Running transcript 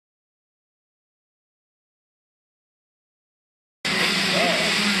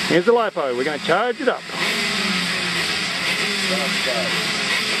Here's the Lipo, we're going to charge it up.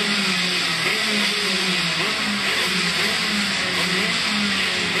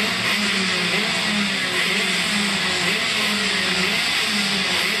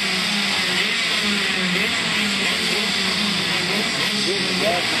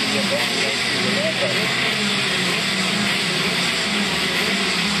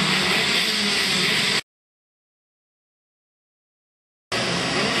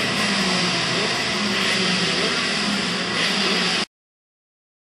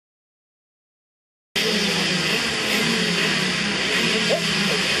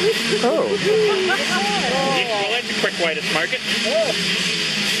 Oh. Well, that's a quick way to smoke it.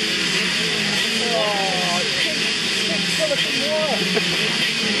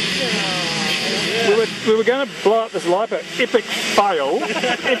 We were going to blow up this Lipo. Epic fail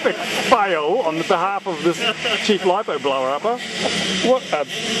on the behalf of this chief Lipo blower-upper. What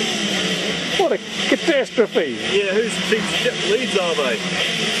a catastrophe. Yeah, whose team's leads are they?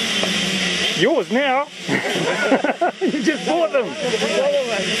 Yours now. You just bought them.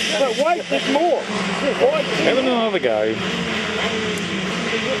 But wait, there's more. Having another go.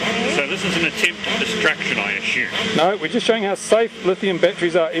 So this is an attempt at distraction, I assume. No, we're just showing how safe lithium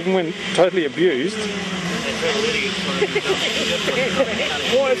batteries are even when totally abused.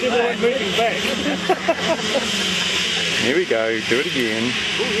 Why is everyone moving back? Here we go, do it again.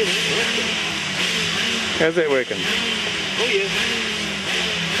 How's that working? Oh yeah.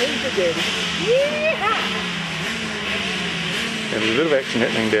 There's a bit of action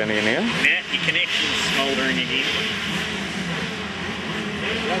happening down here now. Now your connection's smouldering again.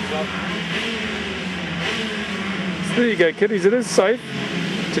 So there you go, kiddies, it is safe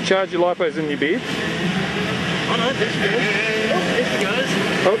to charge your Lipos in your bed. Oh no, that's good. Oh, there she goes.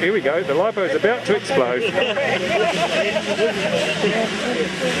 Oh, here we go, the Lipo is about to explode. Oh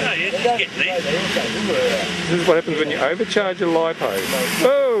yeah, it's getting there. This is what happens when you overcharge a Lipo.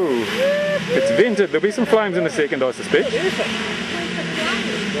 Oh! It's vented. There'll be some flames in a second, I suspect.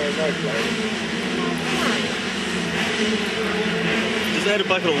 Just add a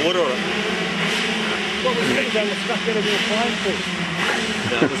bucket of water on it. What was it? They were stuck in a real flame for.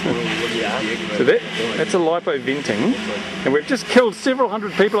 So that's a Lipo venting, and we've just killed several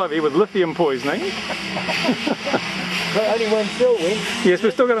hundred people over here with lithium poisoning. But only one cell went. Yes,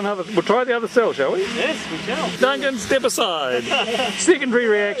 we've still got another. We'll try the other cell, shall we? Yes, we shall. Duncan, step aside. Secondary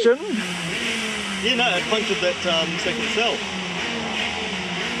reaction. Yeah, no, it punctured that second cell.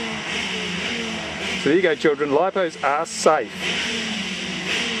 So there you go, children. Lipos are safe.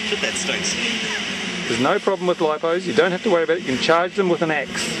 Shit, that stinks. There's no problem with Lipos. You don't have to worry about it. You can charge them with an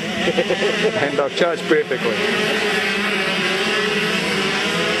axe. And they'll charge perfectly.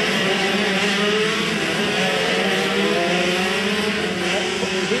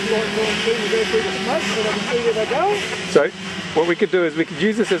 So, what we could do is we could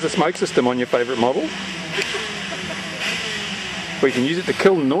use this as a smoke system on your favourite model. We can use it to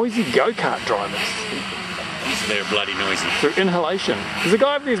kill noisy go-kart drivers. They're bloody noisy. Through inhalation. There's a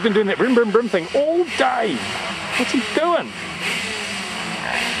guy over there who's been doing that brim brim brim thing all day. What's he doing?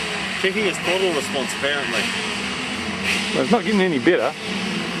 Checking his throttle response, apparently. Well, it's not getting any better.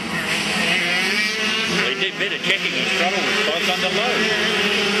 They did better checking his throttle response under load.